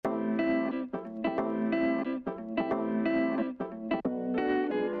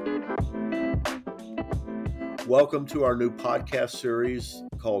Welcome to our new podcast series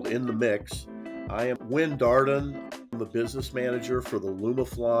called In the Mix. I am Wynn Darden. I'm the business manager for the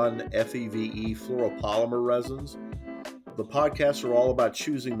Lumaflon FEVE fluoropolymer resins. The podcasts are all about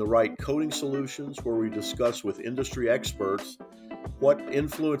choosing the right coating solutions, where we discuss with industry experts what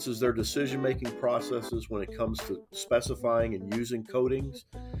influences their decision-making processes when it comes to specifying and using coatings.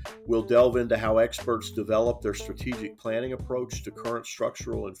 We'll delve into how experts develop their strategic planning approach to current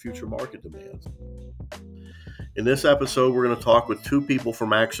structural and future market demands. In this episode, we're going to talk with two people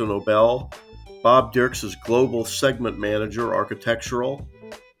from AkzoNobel. Bob Dirks is Global Segment Manager, Architectural,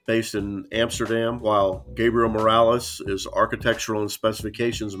 based in Amsterdam, while Gabriel Morales is Architectural and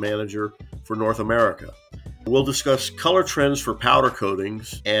Specifications Manager for North America. We'll discuss color trends for powder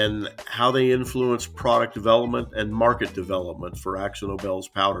coatings and how they influence product development and market development for AkzoNobel's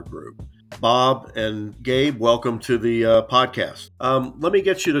powder group. Bob and Gabe, welcome to the podcast. Let me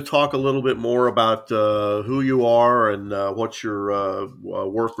get you to talk a little bit more about who you are and what your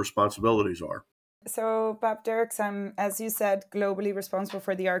work responsibilities are. So, Bob Dirks, I'm, as you said, globally responsible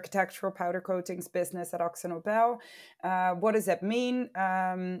for the architectural powder coatings business at AkzoNobel. What does that mean?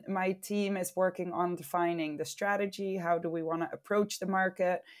 My team is working on defining the strategy. How do we want to approach the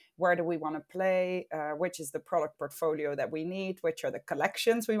market? Where do we want to play? Which is the product portfolio that we need? Which are the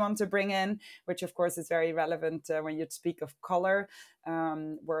collections we want to bring in? Which, of course, is very relevant when you speak of color.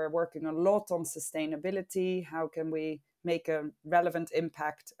 We're working a lot on sustainability. How can we make a relevant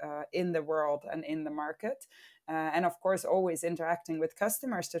impact in the world and in the market? And of course, always interacting with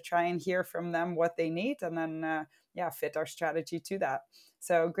customers to try and hear from them what they need and then, fit our strategy to that.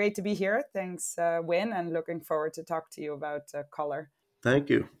 So great to be here. Thanks, Wynn, and looking forward to talk to you about color. Thank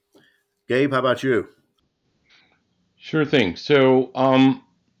you. Gabe, how about you? Sure thing. So,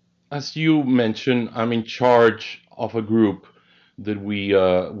 as you mentioned, I'm in charge of a group that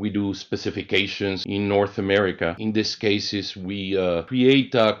we do specifications in North America. In this cases, we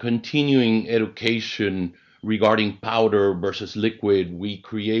create a continuing education regarding powder versus liquid. We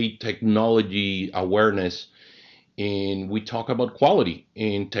create technology awareness, and we talk about quality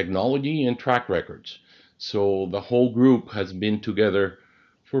in technology and track records. So the whole group has been together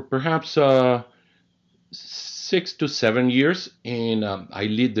for perhaps 6 to 7 years, and I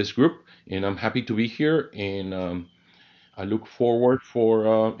lead this group, and I'm happy to be here, and I look forward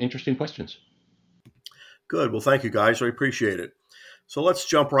for interesting questions. Good. Well, thank you, guys. I appreciate it. So let's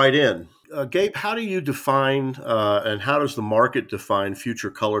jump right in. Gabe, how do you define and how does the market define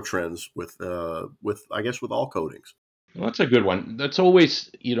future color trends with all coatings? Well, that's a good one. That's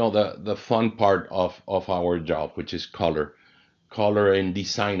always, the fun part of our job, which is color and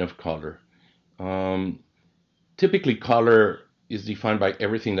design of color. Typically, color is defined by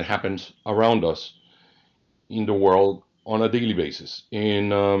everything that happens around us in the world on a daily basis,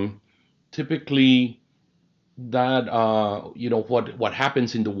 and typically that what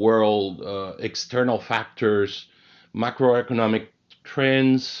happens in the world, external factors, macroeconomic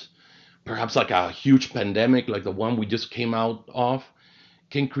trends, perhaps like a huge pandemic like the one we just came out of,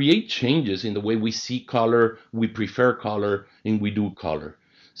 can create changes in the way we see color, we prefer color, and we do color.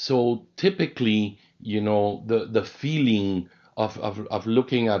 So typically, the feeling of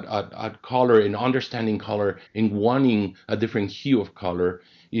looking at color and understanding color and wanting a different hue of color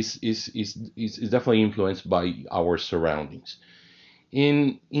is definitely influenced by our surroundings.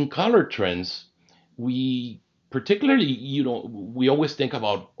 In color trends, we particularly, we always think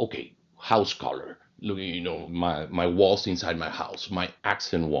about, okay, house color. Look, my walls inside my house, my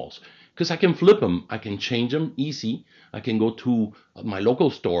accent walls, because I can flip them, I can change them easy. I can go to my local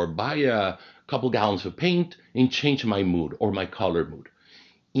store, buy a couple gallons of paint, and change my mood or my color mood.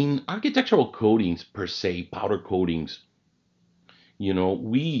 In architectural coatings per se, powder coatings,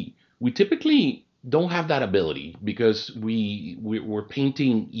 we typically don't have that ability, because we're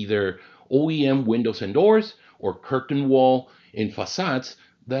painting either OEM windows and doors or curtain wall and facades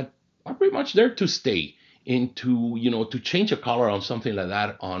that are pretty much there to stay. And to change a color on something like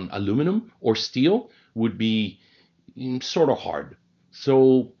that on aluminum or steel would be sort of hard.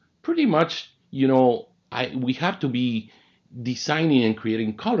 So pretty much, we have to be designing and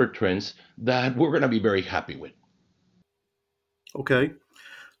creating color trends that we're going to be very happy with. Okay.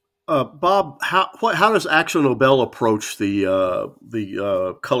 Bob, how does AkzoNobel approach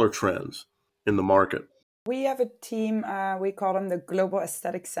the color trends in the market? We have a team, we call them the Global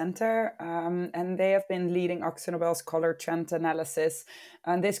Aesthetic Center, and they have been leading AkzoNobel's color trend analysis.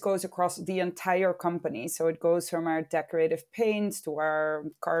 And this goes across the entire company. So it goes from our decorative paints to our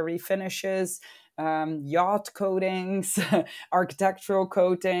car refinishes, yacht coatings, architectural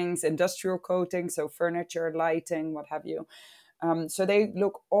coatings, industrial coatings, so furniture, lighting, what have you. So they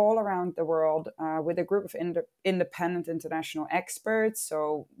look all around the world with a group of independent international experts.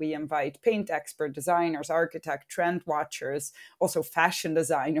 So we invite paint expert, designers, architect, trend watchers, also fashion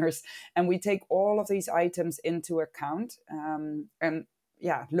designers, and we take all of these items into account. And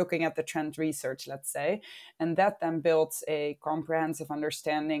yeah, looking at the trend research, let's say, and that then builds a comprehensive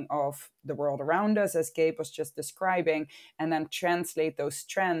understanding of the world around us, as Gabe was just describing, and then translate those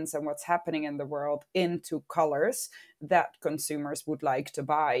trends and what's happening in the world into colors that consumers would like to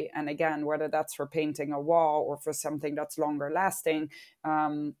buy. And again, whether that's for painting a wall or for something that's longer lasting,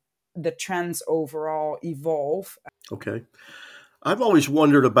 the trends overall evolve. Okay. I've always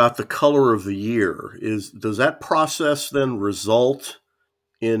wondered about the color of the year. Does that process then result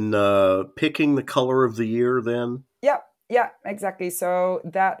in picking the color of the year then? Yeah, yeah, exactly. So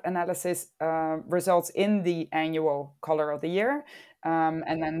that analysis results in the annual color of the year.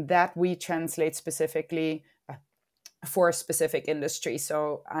 And then that we translate specifically for a specific industry.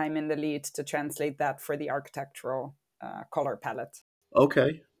 So I'm in the lead to translate that for the architectural color palette.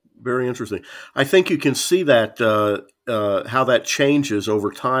 Okay, very interesting. I think you can see that how that changes over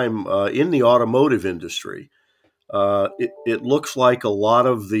time in the automotive industry. It looks like a lot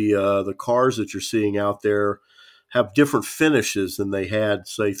of the cars that you're seeing out there have different finishes than they had,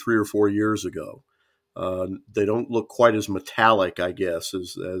 say, 3 or 4 years ago. They don't look quite as metallic, I guess,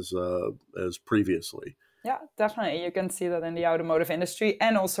 as previously. Yeah, definitely. You can see that in the automotive industry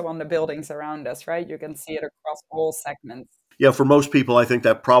and also on the buildings around us, right? You can see it across all segments. Yeah, for most people, I think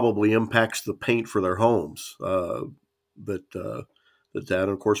that probably impacts the paint for their homes. But that,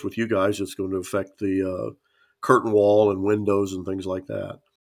 and of course, with you guys, it's going to affect the curtain wall and windows and things like that.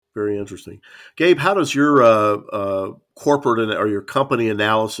 Very interesting. Gabe, how does your corporate or your company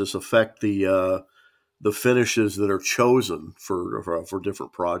analysis affect the finishes that are chosen for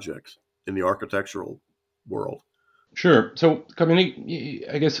different projects in the architectural world? Sure. So, community,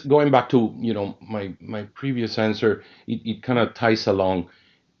 I guess going back to, my previous answer, it kind of ties along.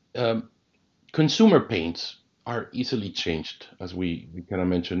 Um, Consumer paints are easily changed, as we kind of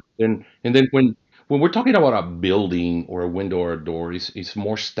mentioned. And then when we're talking about a building or a window or a door, it's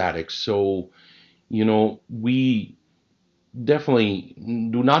more static. So, we definitely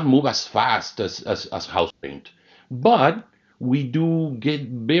do not move as fast as house paint, but we do get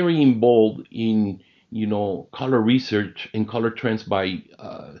very involved in color research and color trends by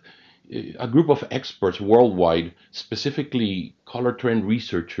a group of experts worldwide, specifically color trend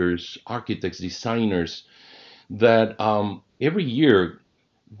researchers, architects, designers, that every year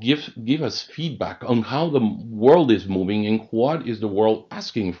give us feedback on how the world is moving and what is the world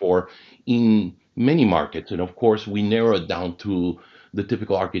asking for in many markets. And of course, we narrow it down to the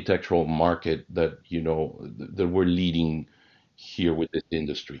typical architectural market that that we're leading here with this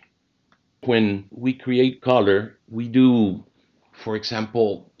industry. When we create color, we do, for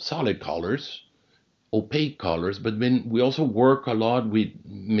example, solid colors, opaque colors, but then we also work a lot with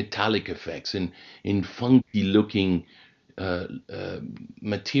metallic effects and in funky looking uh, uh,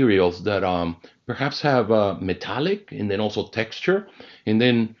 materials that perhaps have metallic and then also texture. And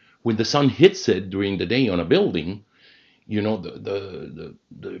then when the sun hits it during the day on a building,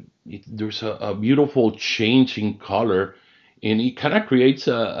 there's a beautiful change in color, and it kind of creates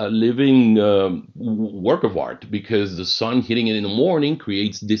a living work of art, because the sun hitting it in the morning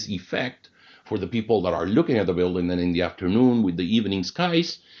creates this effect for the people that are looking at the building. And in the afternoon, with the evening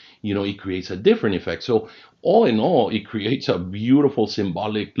skies, it creates a different effect. So all in all, it creates a beautiful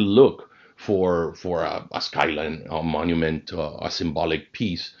symbolic look for a skyline, a monument, a symbolic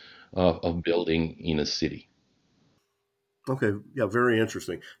piece of building in a city. Okay, yeah, very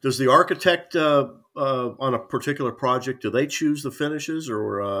interesting. Does the architect on a particular project, do they choose the finishes,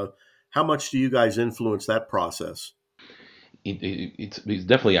 or how much do you guys influence that process? It's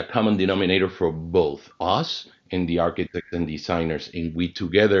definitely a common denominator for both us and the architects and designers, and we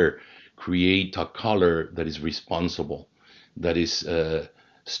together create a color that is responsible, that is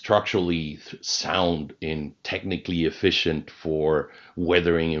structurally sound and technically efficient for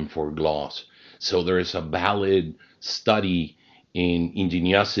weathering and for gloss. So there is a valid study in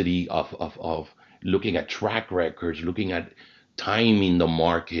ingenuity of looking at track records, looking at time in the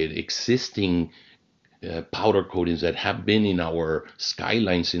market, existing powder coatings that have been in our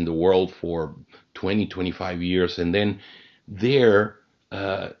skylines in the world for 20, 25 years. And then there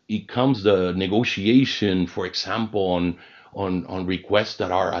it comes the negotiation, for example, on requests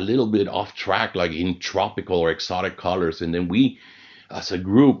that are a little bit off track, like in tropical or exotic colors. And then we, as a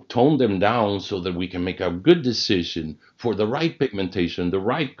group, tone them down so that we can make a good decision for the right pigmentation, the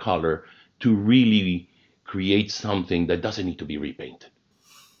right color, to really create something that doesn't need to be repainted.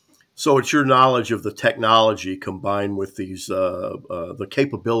 So it's your knowledge of the technology combined with the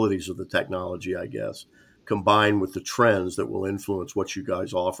capabilities of the technology, I guess, combined with the trends that will influence what you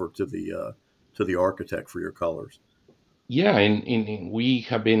guys offer to the architect for your colors. Yeah, and we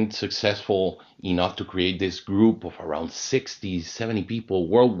have been successful enough to create this group of around 60, 70 people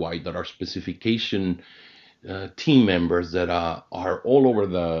worldwide that are specification team members that are all over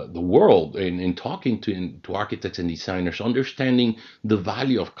the world and talking to architects and designers, understanding the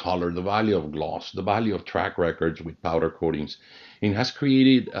value of color, the value of gloss, the value of track records with powder coatings, and has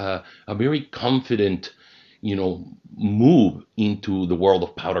created a very confident, move into the world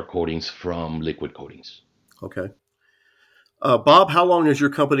of powder coatings from liquid coatings. Okay. Bob, how long has your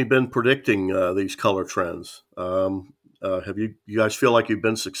company been predicting these color trends? Have you guys feel like you've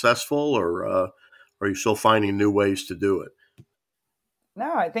been successful, or are you still finding new ways to do it?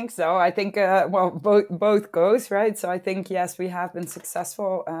 No, I think so. I think well, both goes right. So I think yes, we have been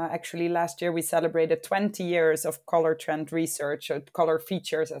successful. Actually, last year we celebrated 20 years of color trend research, or color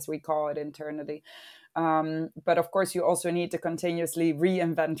features as we call it internally. But of course, you also need to continuously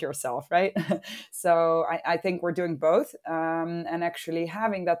reinvent yourself, right? So I think we're doing both, and actually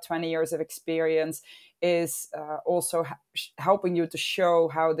having that 20 years of experience is also helping you to show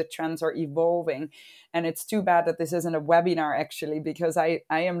how the trends are evolving. And it's too bad that this isn't a webinar actually, because I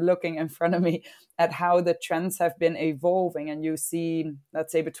am looking in front of me at how the trends have been evolving. And you see,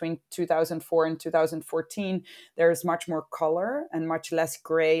 let's say between 2004 and 2014, there's much more color and much less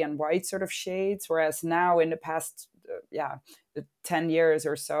gray and white sort of shades. Whereas now in the past, 10 years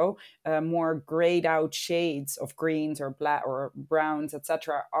or so, more grayed out shades of greens or black or browns,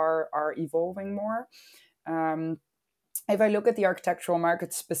 etc., are evolving more. Um, if I look at the architectural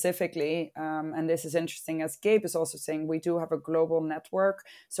market specifically, and this is interesting, as Gabe is also saying, we do have a global network.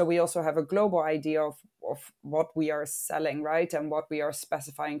 So we also have a global idea of what we are selling, right? And what we are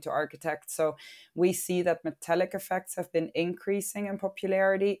specifying to architects. So we see that metallic effects have been increasing in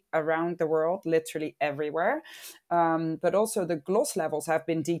popularity around the world, literally everywhere. But also the gloss levels have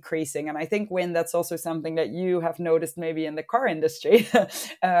been decreasing. And I think, Win, that's also something that you have noticed maybe in the car industry,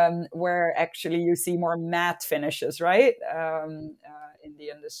 where actually you see more matte finishes, right? In the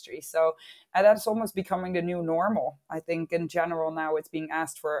industry. So that's almost becoming the new normal. I think in general now it's being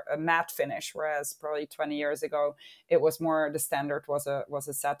asked for a matte finish, whereas probably 20 years ago it was more the standard was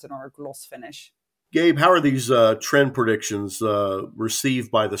a satin or a gloss finish. Gabe, how are these trend predictions received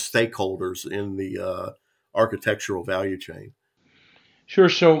by the stakeholders in the architectural value chain? Sure.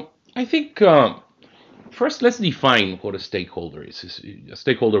 So I think first let's define what a stakeholder is. A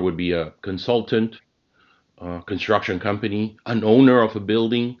stakeholder would be a consultant, a construction company, an owner of a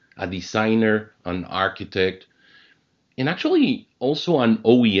building, a designer, an architect, and actually also an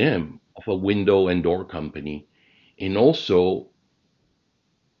OEM of a window and door company, and also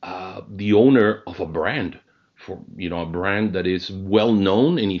the owner of a brand, for a brand that is well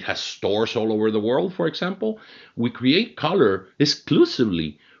known and it has stores all over the world. For example, we create color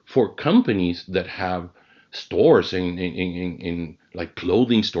exclusively for companies that have stores in like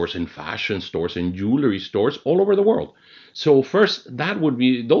clothing stores and fashion stores and jewelry stores all over the world. So first,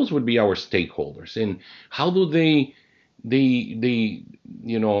 those would be our stakeholders. And how do they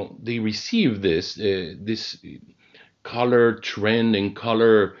receive this color trend and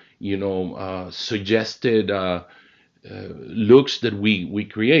color suggested looks that we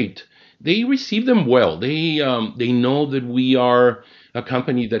create? They receive them well. They know that we are a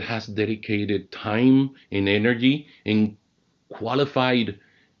company that has dedicated time and energy and qualified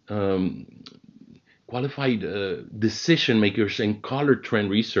um, decision makers and color trend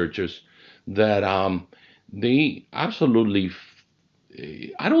researchers that they absolutely,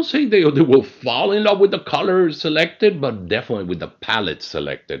 I don't say they will fall in love with the color selected, but definitely with the palette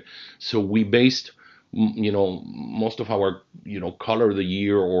selected. So we based, most of our, color of the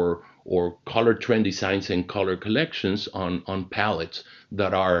year or color trend designs and color collections on palettes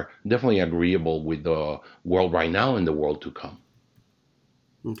that are definitely agreeable with the world right now and the world to come.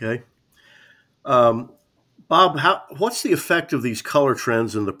 Okay. Um, Bob, what's the effect of these color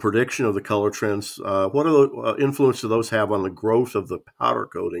trends and the prediction of the color trends? What are the influence do those have on the growth of the powder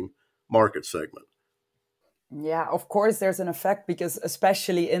coating market segment? Yeah, of course, there's an effect because,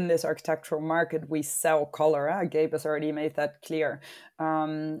 especially in this architectural market, we sell color. Gabe has already made that clear.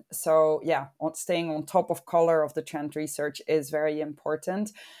 So, yeah, staying on top of color of the trend research is very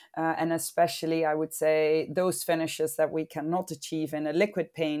important. And especially, I would say, those finishes that we cannot achieve in a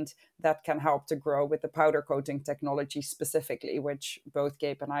liquid paint that can help to grow with the powder coating technology specifically, which both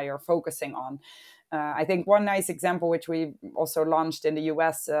Gabe and I are focusing on. I think one nice example, which we also launched in the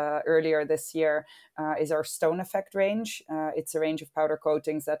US earlier this year, is our Stone Effect range. It's a range of powder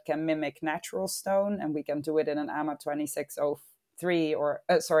coatings that can mimic natural stone, and we can do it in an AMA 2603 or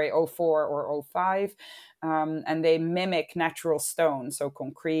oh 04 or oh 05. And they mimic natural stone, so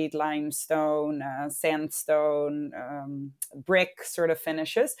concrete, limestone, sandstone, brick sort of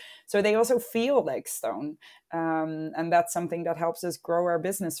finishes. So they also feel like stone. And that's something that helps us grow our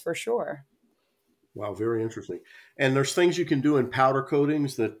business for sure. Wow, very interesting. And there's things you can do in powder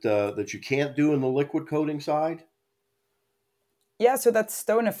coatings that you can't do in the liquid coating side. Yeah, so that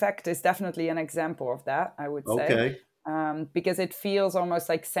Stone Effect is definitely an example of that, I would say, Okay. because it feels almost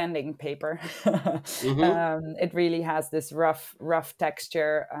like sanding paper. Mm-hmm. It really has this rough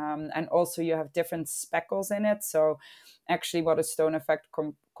texture, and also you have different speckles in it. So, actually, what a Stone Effect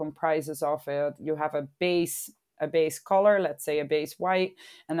comprises of it, you have a base color, let's say a base white,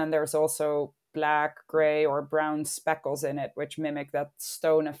 and then there's also black, gray, or brown speckles in it, which mimic that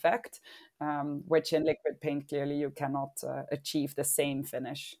stone effect, which in liquid paint, clearly you cannot achieve the same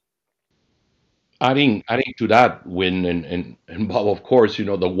finish. Adding to that, when and Bob, of course,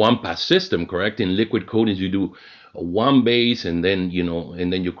 the one pass system, correct? In liquid coatings, you do a one base, and then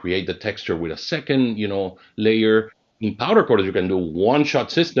you create the texture with a second layer. In powder coatings, you can do one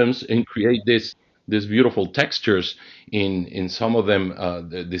shot systems and create this beautiful textures. In some of them,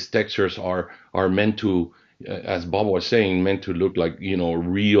 these textures are meant to, as Bob was saying, meant to look like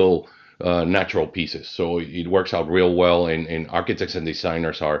real natural pieces. So it works out real well, and architects and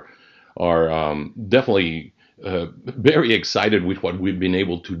designers are definitely very excited with what we've been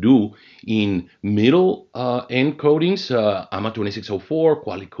able to do in middle end coatings, AMA 2604,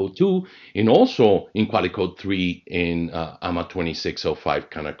 Qualicoat 2, and also in Qualicoat 3 and AMA 2605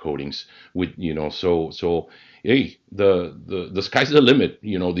 kind of coatings. With so hey, the sky's the limit.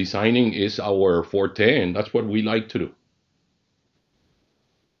 Designing is our forte, and that's what we like to do.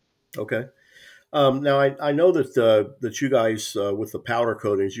 Okay. Now I know that you guys with the powder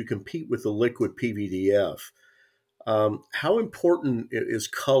coatings you compete with the liquid PVDF. How important is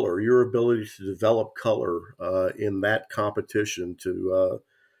color? Your ability to develop color in that competition to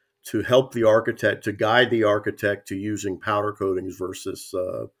help the architect to guide the architect to using powder coatings versus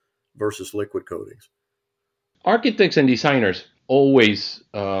liquid coatings. Architects and designers always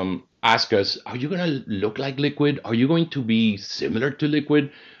ask us, are you going to look like liquid? Are you going to be similar to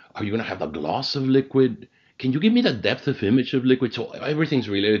liquid? Are you going to have the gloss of liquid? Can you give me the depth of image of liquid? So everything's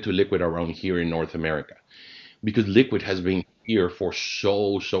related to liquid around here in North America, because liquid has been here for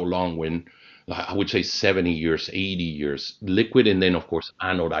so long. When I would say 70 years, 80 years, liquid, and then of course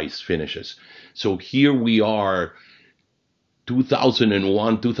anodized finishes. So here we are,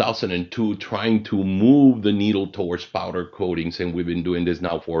 2001, 2002, trying to move the needle towards powder coatings. And we've been doing this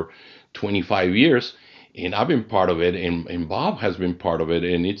now for 25 years. And I've been part of it, and Bob has been part of it.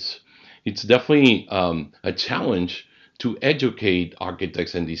 And it's definitely a challenge to educate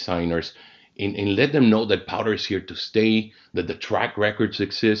architects and designers and let them know that powder is here to stay, that the track records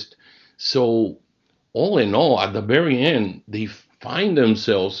exist. So all in all, at the very end, they find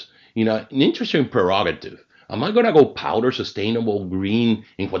themselves in an interesting prerogative. Am I going to go powder, sustainable, green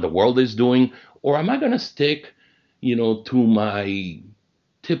in what the world is doing? Or am I going to stick, to my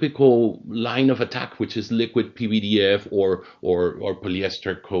typical line of attack, which is liquid PVDF or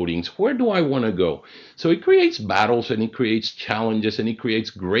polyester coatings? Where do I want to go? So it creates battles, and it creates challenges, and it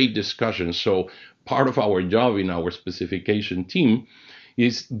creates great discussions. So part of our job in our specification team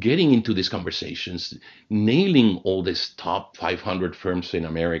is getting into these conversations, nailing all these top 500 firms in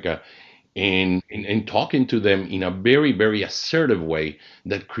America, and talking to them in a very, very assertive way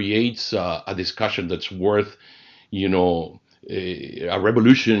that creates a discussion that's worth, you know, a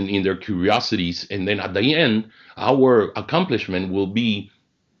revolution in their curiosities. And then at the end, our accomplishment will be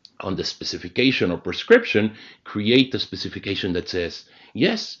on the specification or prescription, create the specification that says,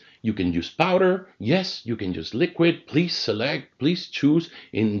 yes, you can use powder, yes, you can use liquid, please select, please choose,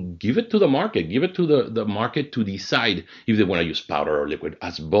 and give it to the market. Give it to the market to decide if they want to use powder or liquid,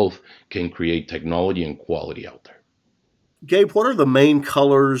 as both can create technology and quality out there. Gabe, what are the main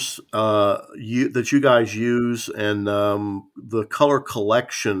colors that you guys use, and the color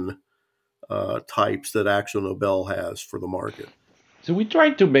collection types that AkzoNobel has for the market? So we try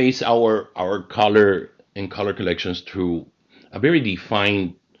to base our color and color collections through a very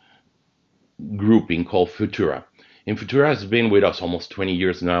defined grouping called Futura. And Futura has been with us almost 20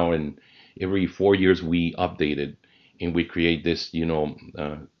 years now, and every 4 years we update it, and we create this,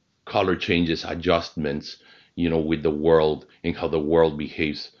 color changes, adjustments, with the world and how the world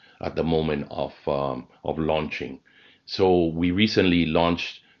behaves at the moment of launching. So we recently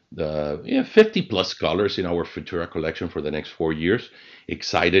launched the 50 plus colors in our Futura collection for the next 4 years.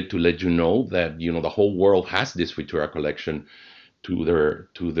 Excited to let you know that the whole world has this Futura collection to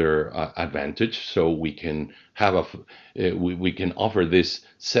their advantage, so we can have we can offer this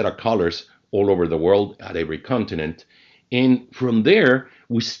set of colors all over the world at every continent, and from there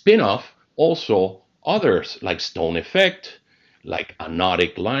we spin off also others like Stone Effect, like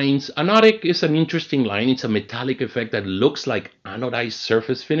anodic lines. Anodic is an interesting line. It's a metallic effect that looks like anodized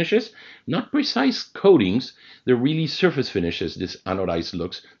surface finishes, not precise coatings. They're really surface finishes, this anodized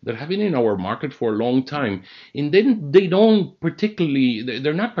looks that have been in our market for a long time. And then they're not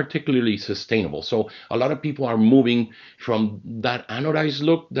particularly sustainable. So a lot of people are moving from that anodized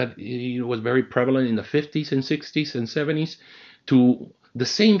look that was very prevalent in the 50s and 60s and 70s to the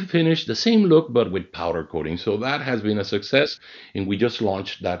same finish, the same look, but with powder coating. So that has been a success, and we just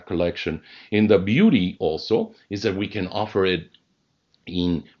launched that collection. And the beauty also is that we can offer it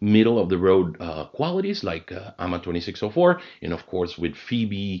in middle of the road qualities like AMA 2604, and of course with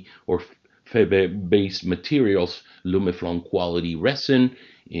Phoebe or Phoebe based materials, Lumiflon quality resin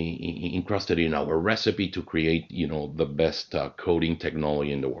encrusted in our recipe to create the best coating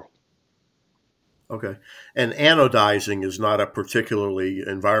technology in the world. Okay. And anodizing is not a particularly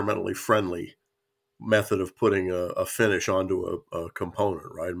environmentally friendly method of putting a finish onto a component,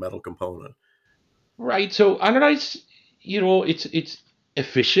 right? A metal component. Right. So anodize, it's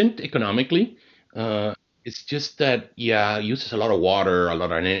efficient economically. Uh, it's just that, yeah, it uses a lot of water, a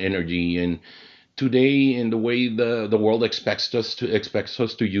lot of energy, and today, in the way the world expects us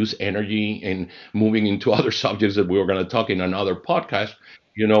to use energy, and moving into other subjects that we were going to talk in another podcast,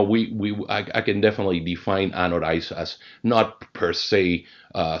 I can definitely define anodize as not per se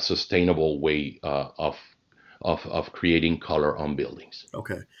a sustainable way of creating color on buildings.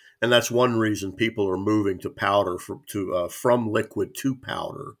 Okay. And that's one reason people are moving to powder from liquid to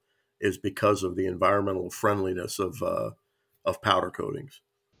powder is because of the environmental friendliness of powder coatings.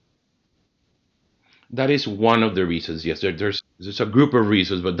 That is one of the reasons. Yes, there's a group of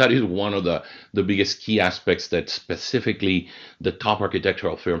reasons, but that is one of the biggest key aspects that specifically the top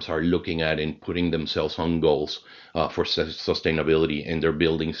architectural firms are looking at and putting themselves on goals for sustainability in their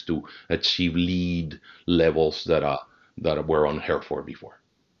buildings to achieve LEED levels that were unheard for before.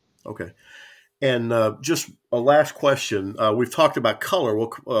 Okay. And just a last question. We've talked about color.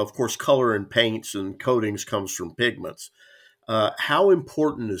 Well, of course, color in paints and coatings comes from pigments. How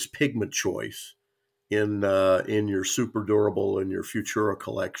important is pigment choice in your super durable and your Futura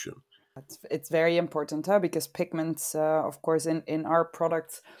collection? It's very important because pigments, of course, in our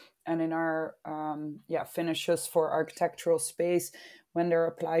products and in our finishes for architectural space, when they're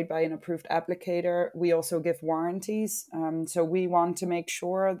applied by an approved applicator, we also give warranties. So we want to make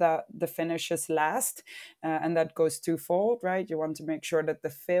sure that the finishes last, and that goes twofold, right? You want to make sure that the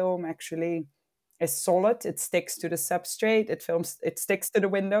film actually is solid, it sticks to the substrate, it sticks to the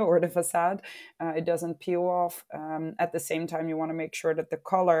window or the facade, it doesn't peel off. At the same time, you want to make sure that the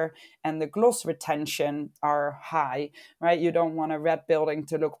color and the gloss retention are high, right? You don't want a red building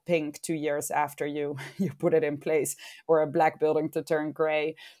to look pink 2 years after you put it in place, or a black building to turn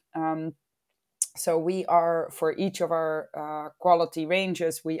gray. So we are, for each of our quality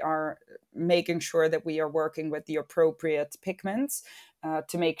ranges, we are making sure that we are working with the appropriate pigments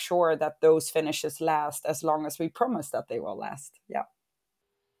to make sure that those finishes last as long as we promise that they will last. Yeah.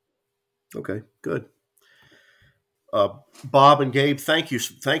 Okay, good. Bob and Gabe, thank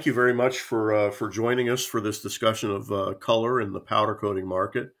you very much for joining us for this discussion of color in the powder coating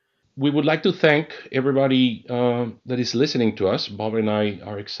market. We would like to thank everybody that is listening to us. Bob and I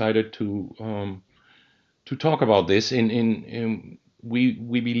are excited to talk about this, and we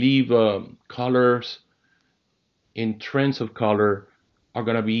believe colors and trends of color are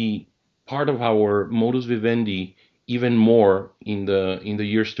going to be part of our modus vivendi even more in the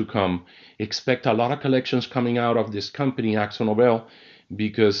years to come. Expect a lot of collections coming out of this company, AkzoNobel,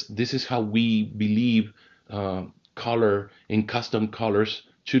 because this is how we believe color and custom colors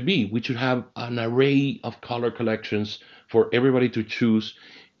should be. We should have an array of color collections for everybody to choose,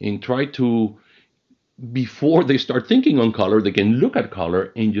 and try to, before they start thinking on color, they can look at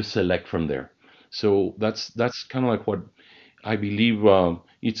color and just select from there. So that's kind of like what I believe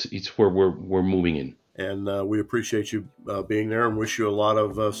it's where we're moving in. And we appreciate you being there, and wish you a lot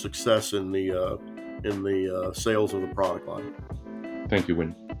of success in the sales of the product line. Thank you,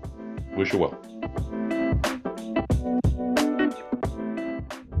 Win. Wish you well.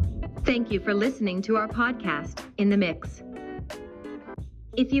 Thank you for listening to our podcast, In the Mix.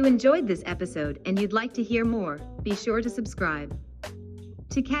 If you enjoyed this episode and you'd like to hear more, be sure to subscribe.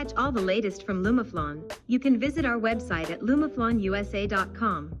 To catch all the latest from Lumaflon, you can visit our website at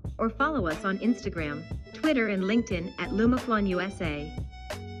lumaflonusa.com or follow us on Instagram, Twitter, and LinkedIn at LumaflonUSA.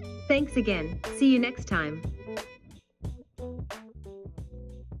 Thanks again. See you next time.